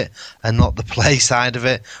important bit and not the play side of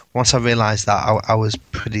it. Once I realised that, I was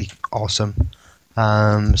pretty awesome.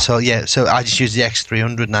 So I just use the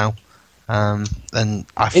X300 now, and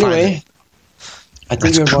I find it. I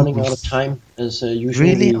think we're running out of time as usual.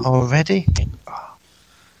 Really? Already?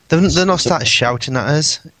 They're not started shouting at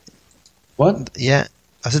us. What? Yeah.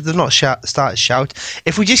 I said they've not started shout.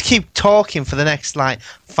 If we just keep talking for the next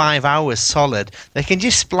 5 hours solid, they can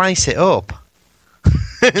just splice it up.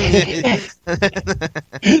 That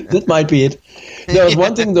might be it. There's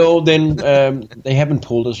one thing though. Then they haven't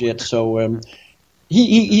told us yet. So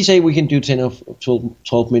he said we can do 10 or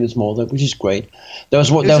 12 minutes more, which is great. There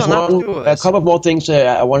was a couple of more things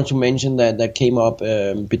I wanted to mention that came up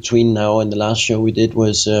between now and the last show we did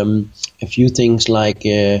was a few things like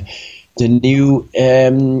the new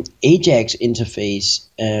Ajax interface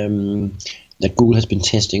that Google has been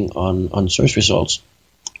testing on search results.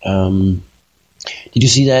 Did you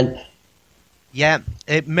see that? Yeah,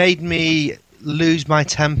 it made me lose my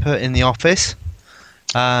temper in the office.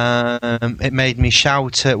 It made me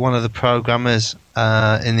shout at one of the programmers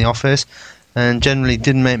in the office, and generally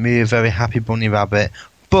didn't make me a very happy bunny rabbit.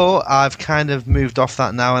 But I've kind of moved off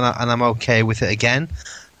that now, and I'm okay with it again.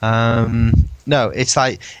 No, it's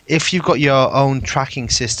like if you've got your own tracking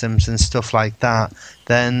systems and stuff like that,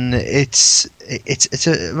 then it's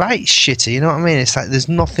a right shitty. You know what I mean? It's like there's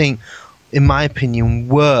nothing, in my opinion,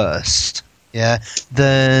 worse,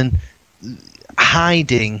 than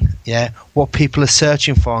hiding, what people are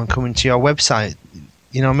searching for and coming to your website.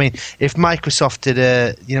 You know what I mean? If Microsoft did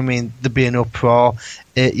there'd be an uproar.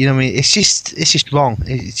 It's just wrong.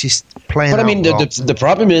 It's just plain. But I mean, wrong. the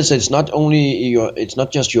problem is it's not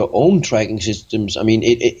just your own tracking systems. I mean,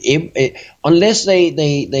 unless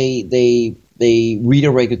they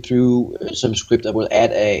redirect it through some script that will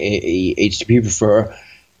add a HTTP refer.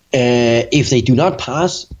 If they do not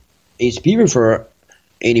pass HTTP refer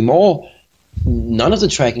anymore, none of the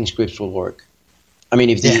tracking scripts will work. I mean,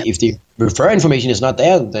 if the refer information is not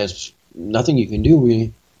there, there's nothing you can do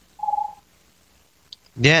really.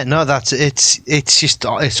 Yeah, no,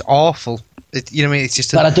 it's awful. It's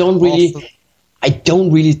just. But I don't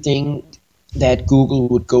really think that Google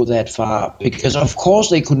would go that far, because of course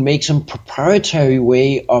they could make some proprietary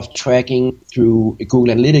way of tracking through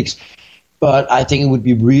Google Analytics. But I think it would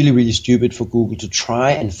be really, really stupid for Google to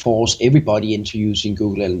try and force everybody into using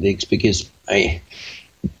Google Analytics, because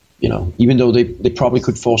even though they probably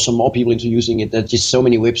could force some more people into using it, there's just so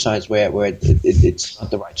many websites where it's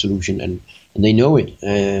not the right solution, and they know it.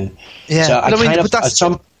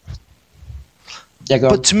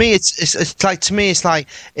 But to me,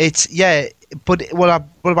 But what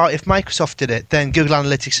about if Microsoft did it? Then Google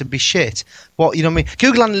Analytics would be shit. Google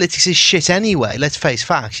Analytics is shit anyway. Let's face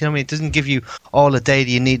facts. It doesn't give you all the data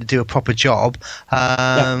you need to do a proper job.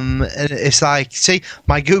 It's like, see,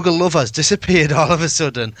 my Google love has disappeared all of a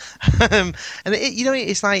sudden.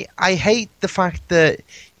 It's like, I hate the fact that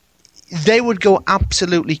they would go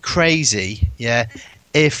absolutely crazy. Yeah.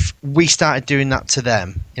 If we started doing that to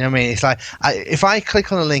them, it's like if I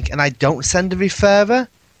click on a link and I don't send a referrer,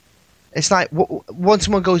 it's like once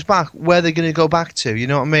someone goes back, where are they going to go back to? You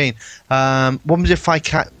know what I mean? What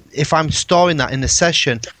if I'm storing that in the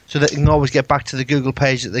session so that they can always get back to the Google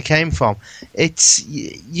page that they came from? It's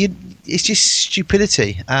just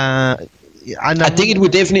stupidity. I think it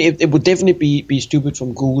would definitely be stupid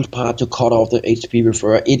from Google's part to cut off the HTTP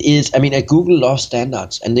referrer. It is. I mean, Google loves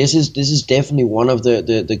standards, and this is definitely one of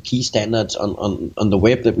the key standards on the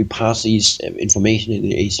web, that we pass these information in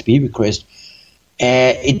the HTTP request.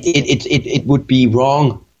 It would be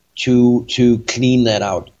wrong to clean that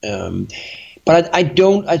out. But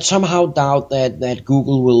I somehow doubt that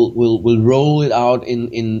Google will roll it out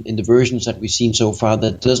in the versions that we've seen so far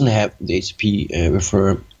that doesn't have the HTTP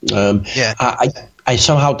referrer. I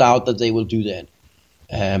somehow doubt that they will do that.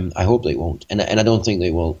 I hope they won't, and I don't think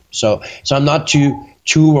they will. So I'm not too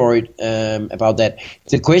worried about that.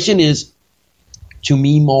 The question is, to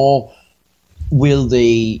me, more, will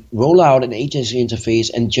they roll out an Ajax interface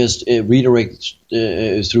and just redirect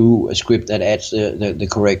through a script that adds the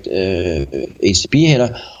correct HTTP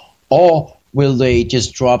header, or will they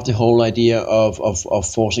just drop the whole idea of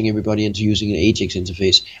forcing everybody into using an Ajax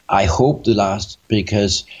interface? I hope the last,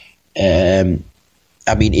 because the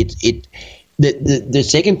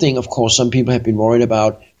second thing, of course, some people have been worried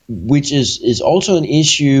about, which is also an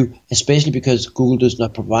issue, especially because Google does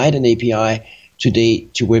not provide an API today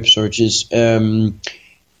to web searches,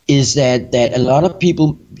 is that a lot of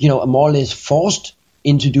people, are more or less forced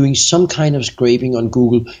into doing some kind of scraping on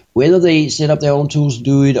Google, whether they set up their own tools to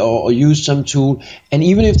do it or use some tool. And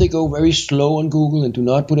even if they go very slow on Google and do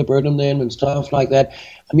not put a burden on them and stuff like that,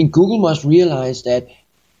 I mean, Google must realize that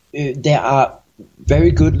there are very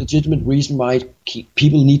good legitimate reason why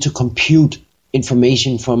people need to compute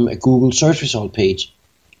information from a Google search result page.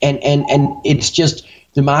 And it's just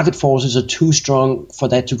the market forces are too strong for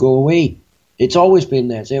that to go away. It's always been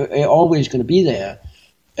there. They're always going to be there.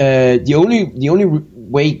 The only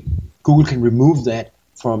way Google can remove that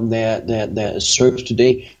from their search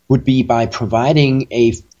today would be by providing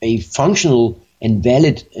a functional and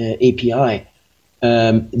valid API.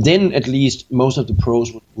 Then at least most of the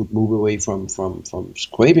pros would move away from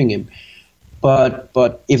scraping him.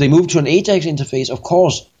 But if they move to an AJAX interface, of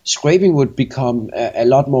course, scraping would become a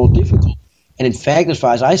lot more difficult. And in fact, as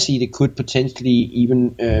far as I see it, it could potentially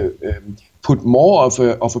even put more of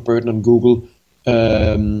a burden on Google.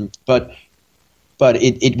 But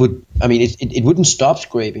it would. I mean, it wouldn't stop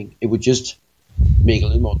scraping. It would just make it a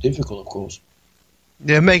little more difficult, of course.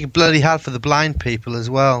 Yeah, make it bloody hard for the blind people as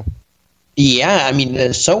well. Yeah, I mean,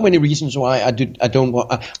 there's so many reasons why I don't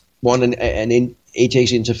want an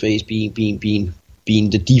AJAX interface being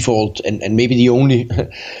the default and maybe the only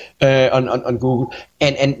on Google.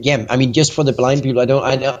 And yeah, I mean, just for the blind people,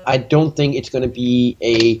 I don't think it's going to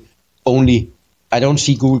be only. I don't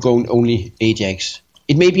see Google going only AJAX.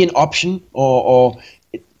 It may be an option, or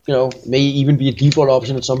may even be a default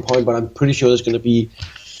option at some point. But I'm pretty sure there's going to be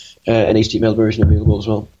an HTML version available as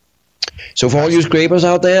well. So for all you scrapers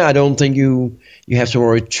out there, I don't think you have to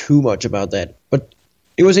worry too much about that. But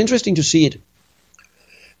it was interesting to see it.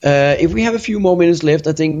 If we have a few more minutes left,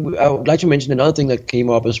 I think I would like to mention another thing that came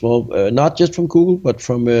up as well, not just from Google, but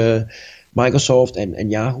from Microsoft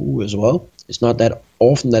and Yahoo as well. It's not that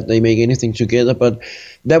often that they make anything together, but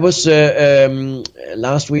that was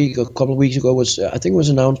last week, or a couple of weeks ago, I think it was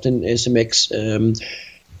announced in SMX,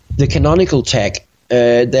 the canonical tag.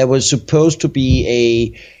 There was supposed to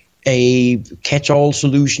be a catch-all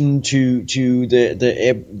solution to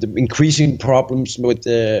the increasing problems with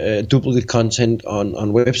the duplicate content on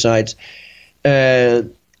websites.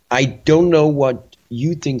 I don't know what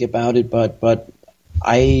you think about it, but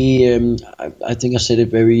I think I said it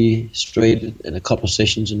very straight in a couple of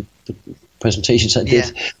sessions and the presentations I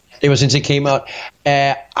did. Yeah. Ever since it came out,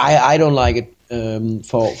 I don't like it.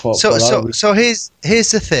 So here's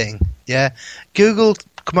the thing. Yeah, Google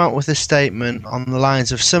come out with a statement on the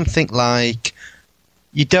lines of something like,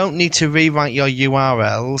 you don't need to rewrite your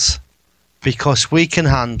URLs because we can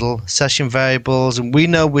handle session variables and we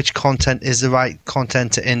know which content is the right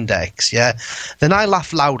content to index. Yeah, then I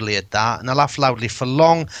laugh loudly at that, and I laugh loudly for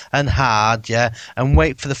long and hard, yeah, and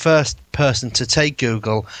wait for the first person to take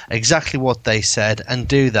Google exactly what they said and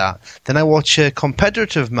do that. Then I watch a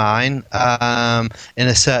competitor of mine in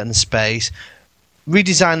a certain space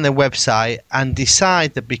redesign their website and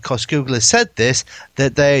decide that because Google has said this,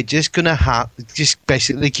 that they're just going to just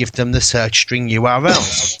basically give them the search string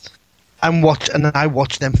URLs. And I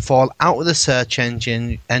watch them fall out of the search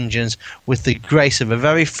engines with the grace of a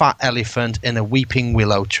very fat elephant in a weeping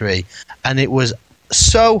willow tree. And it was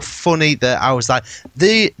so funny that I was like,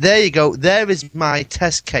 there you go, there is my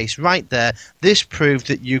test case right there. This proved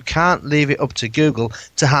that you can't leave it up to Google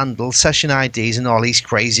to handle session IDs and all these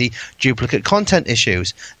crazy duplicate content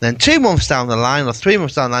issues. Then 2 months down the line or 3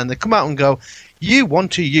 months down the line, they come out and go, you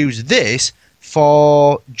want to use this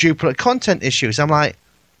for duplicate content issues. I'm like,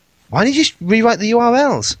 why don't you just rewrite the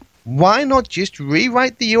URLs? Why not just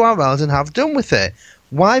rewrite the URLs and have done with it?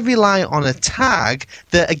 Why rely on a tag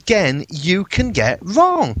that, again, you can get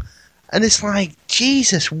wrong? And it's like,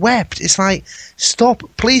 Jesus wept. It's like, stop,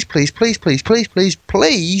 please, please, please, please, please, please,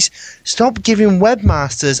 please, stop giving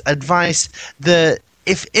webmasters advice that,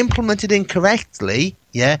 if implemented incorrectly,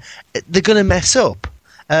 yeah, they're going to mess up.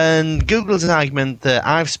 And Google's argument that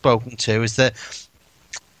I've spoken to is that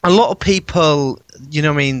a lot of people, you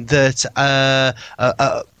know what I mean, that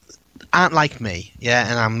aren't like me, yeah,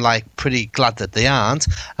 and I'm like pretty glad that they aren't,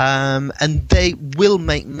 and they will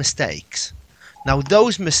make mistakes. Now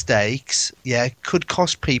those mistakes, yeah, could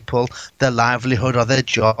cost people their livelihood or their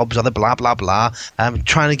jobs or the blah blah blah,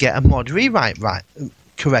 trying to get a mod rewrite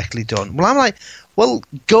correctly done. Well, I'm like, well,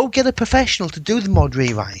 go get a professional to do the mod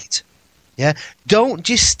rewrite. Yeah, don't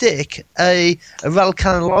just stick a rel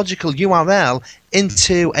chronological URL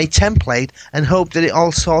into a template and hope that it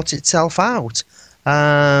all sorts itself out. You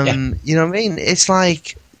know what I mean? It's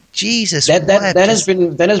like, Jesus. That has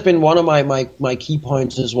been one of my key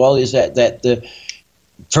points as well. Is that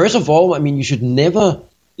first of all, I mean, you should never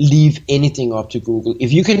leave anything up to Google.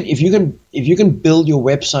 If you can build your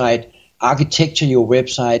website, architecture your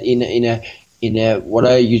website in what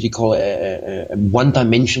I usually call a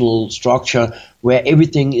one-dimensional structure where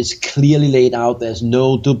everything is clearly laid out. There's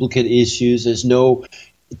no duplicate issues. There's no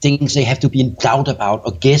things they have to be in doubt about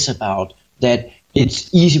or guess about, that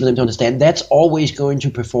it's easy for them to understand. That's always going to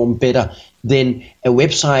perform better than a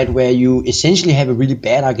website where you essentially have a really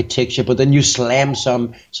bad architecture, but then you slam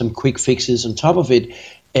some quick fixes on top of it.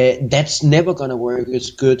 That's never going to work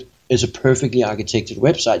as good as a perfectly architected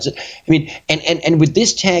website. So, I mean, and with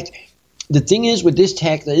this tag, the thing is, with this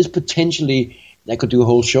tag, there is potentially, I could do a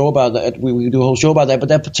whole show about that. We could do a whole show about that, but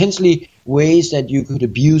there are potentially ways that you could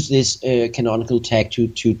abuse this canonical tag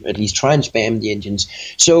to at least try and spam the engines.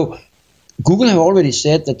 So Google have already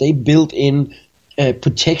said that they built in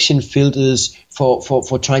protection filters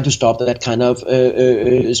for trying to stop that kind of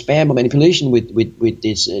spam or manipulation with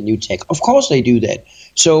this new tag. Of course they do that.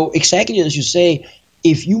 So exactly as you say,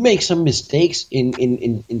 if you make some mistakes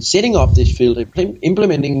in setting up this filter,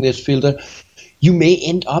 implementing this filter, you may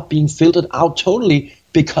end up being filtered out totally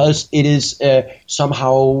because it is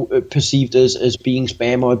somehow perceived as being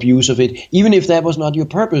spam or abuse of it, even if that was not your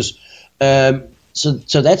purpose.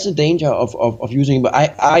 So that's the danger of using it. But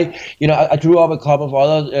I drew up a couple of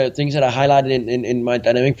other things that I highlighted in my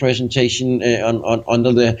dynamic presentation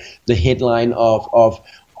under the headline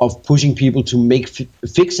of pushing people to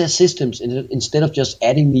fix their systems instead of just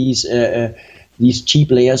adding these cheap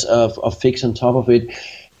layers of fix on top of it.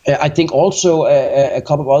 I think also a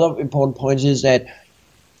couple of other important points is that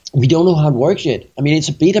we don't know how it works yet. I mean, it's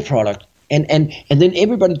a beta product, and then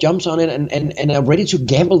everybody jumps on it and are ready to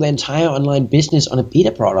gamble their entire online business on a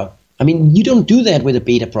beta product. I mean, you don't do that with a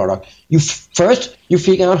beta product. First you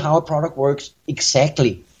figure out how a product works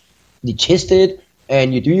exactly. You test it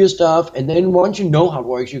and you do your stuff, and then once you know how it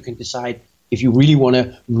works, you can decide if you really want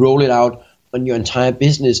to roll it out on your entire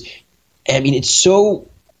business. I mean, it's so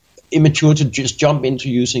immature to just jump into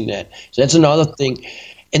using that. So that's another thing.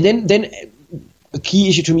 And then a key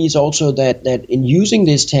issue to me is also that in using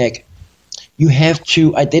this tag, you have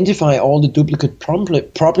to identify all the duplicate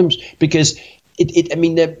problems, because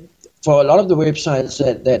for a lot of the websites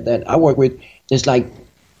that I work with, there's like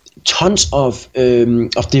tons of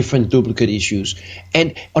different duplicate issues,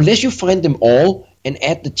 and unless you find them all and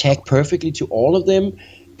add the tag perfectly to all of them,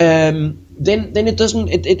 then it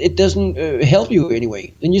doesn't help you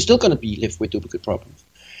anyway. Then you're still going to be left with duplicate problems.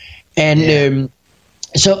 And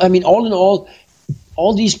so I mean, all in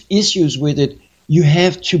all these issues with it, you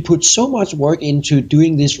have to put so much work into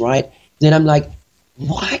doing this right. Then I'm like,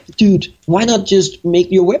 why not just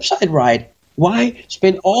make your website right? Why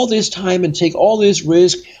spend all this time and take all this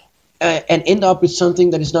risk and end up with something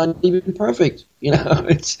that is not even perfect? You know,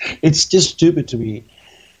 it's just stupid to me.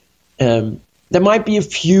 There might be a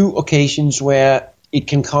few occasions where it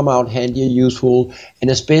can come out handy and useful, and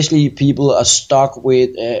especially people are stuck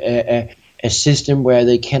with a system where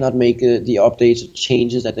they cannot make the updates or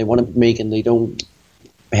changes that they want to make, and they don't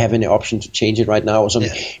have any option to change it right now or something.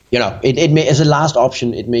 Yeah. You know, it may, as a last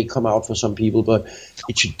option, it may come out for some people, but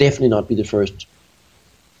it should definitely not be the first.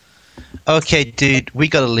 Okay, dude, we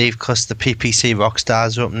got to leave because the PPC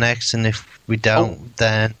Rockstars are up next, and if we don't,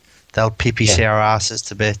 then they'll PPC our asses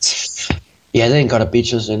to bits. Yeah, they ain't got to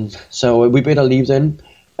bitch us in. So we better leave then.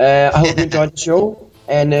 I hope you enjoyed the show,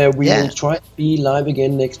 and we will try to be live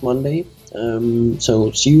again next Monday.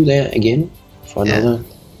 So see you there again for another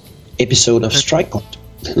episode of Strike Point.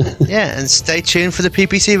 Yeah, and stay tuned for the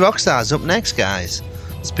PPC Rockstars up next, guys.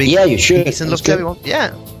 You should. Peace and love to everyone.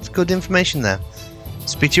 Yeah, it's good information there.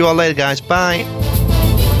 Speak to you all later, guys. Bye.